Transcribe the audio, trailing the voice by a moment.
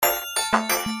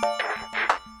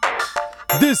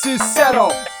This is set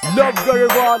up. Love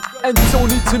Grewal and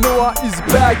Tony Dhanoa is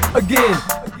back again.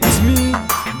 It's me,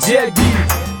 Jag-D.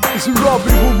 It's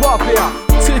Robin Hood Mafia.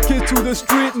 Take it to the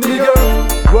street, nigga.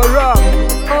 What up?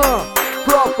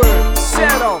 Proper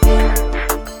set up.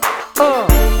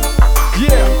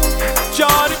 Yeah.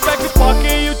 चार peg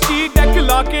पाके उची deck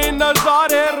लाके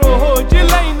नजारे रोज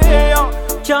लेने आ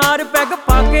चार peg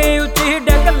पाके उची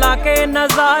deck लाके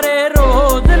नजारे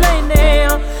रोज लेने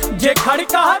आ जे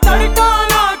खड़का धड़का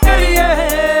ना करिए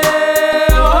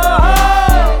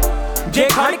जे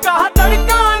खड़का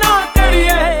धड़का ना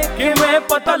करिए कि मैं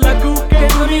पता लगू के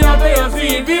दुनिया पे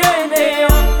असी भी रहने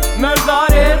आ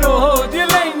नजारे रोज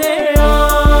लेने आ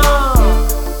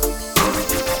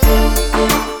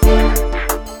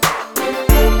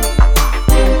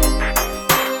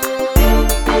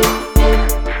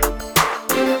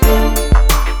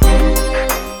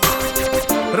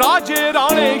राजे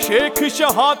राणे शेख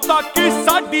शाह तक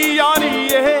साडी यारी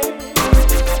है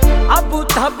अबू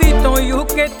धाबी तो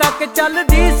यूके तक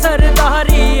चलदी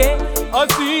सरदारी है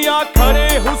असी आ खरे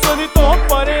हुसन तो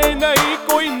परे नहीं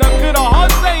कोई नखरा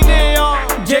सैने आ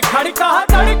जे खड़का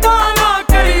धड़का ना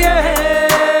करिए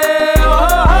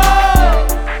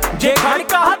जे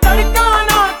खड़का धड़का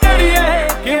ना करिए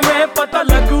कि मैं पता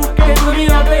लगू के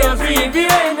दुनिया पे असी भी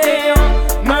रहने आ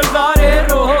नजारे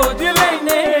रोज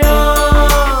लेने आ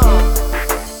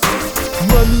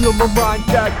Money on my mind,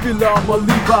 cat pillar, my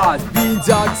Levi's. Beans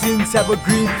on tins, have a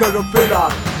green caterpillar.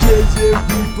 Yeah,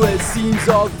 we play scenes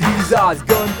of these eyes.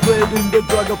 Gun played in the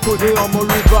drug, I put it on my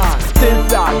ribeye. Stay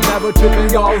flat, never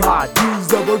tripping all hot. Use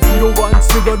double 01,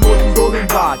 still got more than golden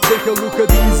by. Take a look at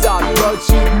these eyes, blood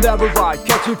shit never bite.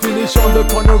 Catch and finish on the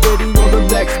corner, waiting on the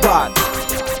next spot.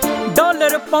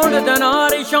 Dollar pound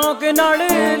दिनार शौक नाल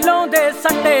लाउंदे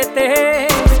सट्टे ते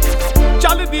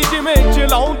चलदी जिवें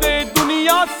चलाउंदे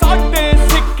दुनिया साडे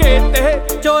सिक्के ते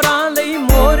चोरां लई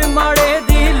मोर माड़े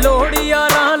दी लोड़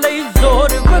यारां लई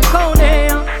जोर विखाउने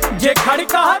आ जे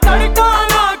खड़का धड़का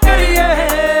ना करिए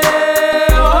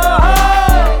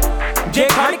जे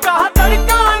खड़का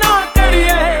धड़का ना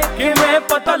करिए कि मैं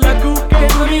पता लगू के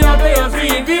दुनिया पे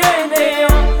असी भी रहने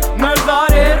आ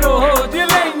नजारे रोज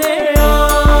लेने आ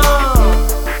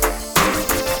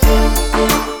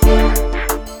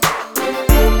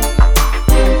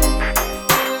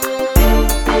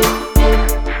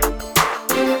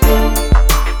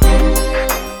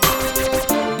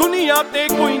ते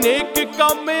कोई नेक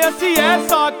काम असी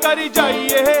ऐसा कर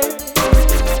जाइए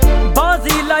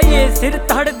बाजी लाइए सिर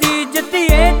धड़ दी